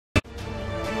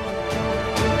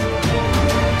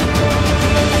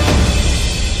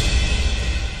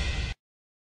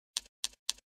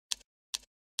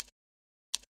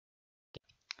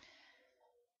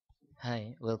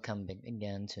Hi, welcome back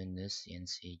again to News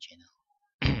CNC channel.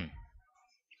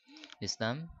 This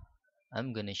time,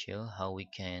 I'm gonna show how we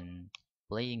can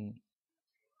playing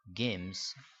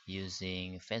games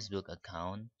using Facebook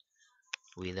account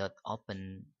without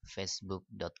open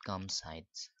facebook.com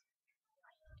sites.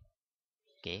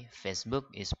 Okay, Facebook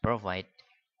is provide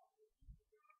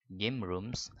game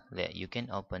rooms that you can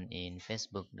open in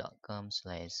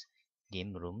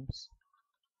facebook.com/game rooms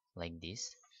like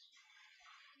this.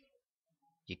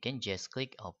 You can just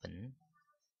click open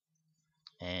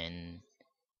and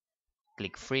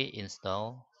click free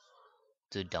install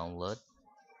to download.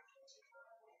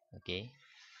 Okay,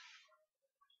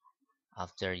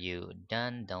 after you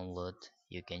done download,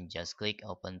 you can just click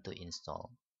open to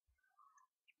install.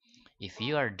 If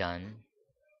you are done,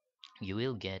 you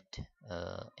will get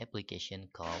a application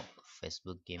called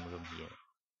Facebook Game Room here.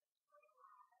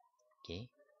 Okay,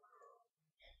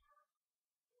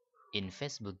 in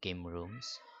Facebook Game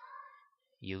Rooms,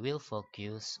 you will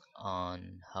focus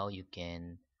on how you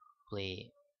can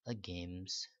play a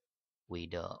games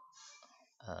with a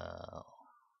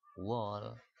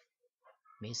wall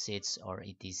message or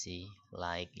etc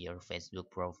like your Facebook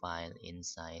profile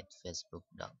inside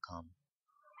facebook.com.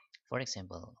 For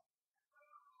example,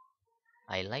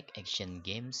 I like action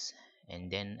games, and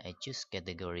then I choose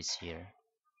categories here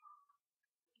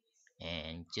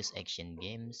and choose action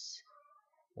games,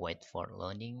 wait for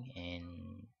loading,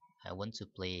 and I want to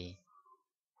play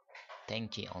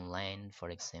Tanky online for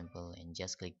example, and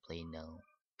just click play now.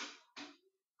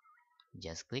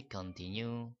 Just click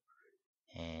continue,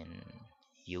 and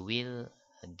you will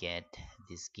get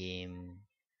this game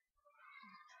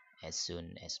as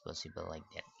soon as possible like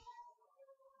that.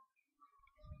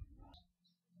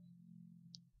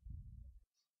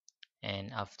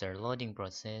 And after loading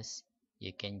process,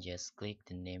 you can just click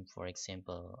the name. For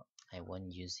example, I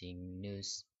want using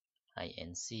news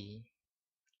inc,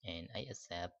 and I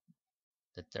accept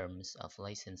the terms of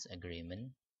license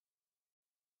agreement.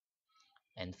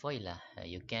 And voila,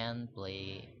 you can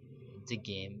play the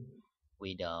game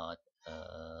without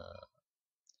uh,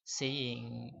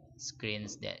 seeing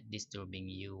screens that disturbing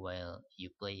you while you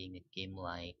playing a game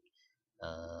like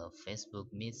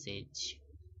Facebook message,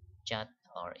 chat,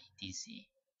 or etc.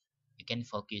 You can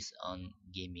focus on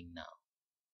gaming now.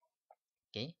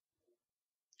 Okay,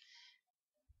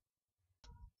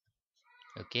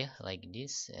 okay, like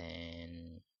this,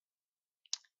 and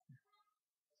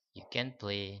you can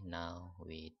play now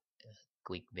with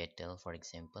quick battle, for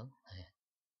example.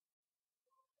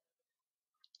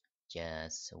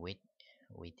 Just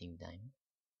waiting time.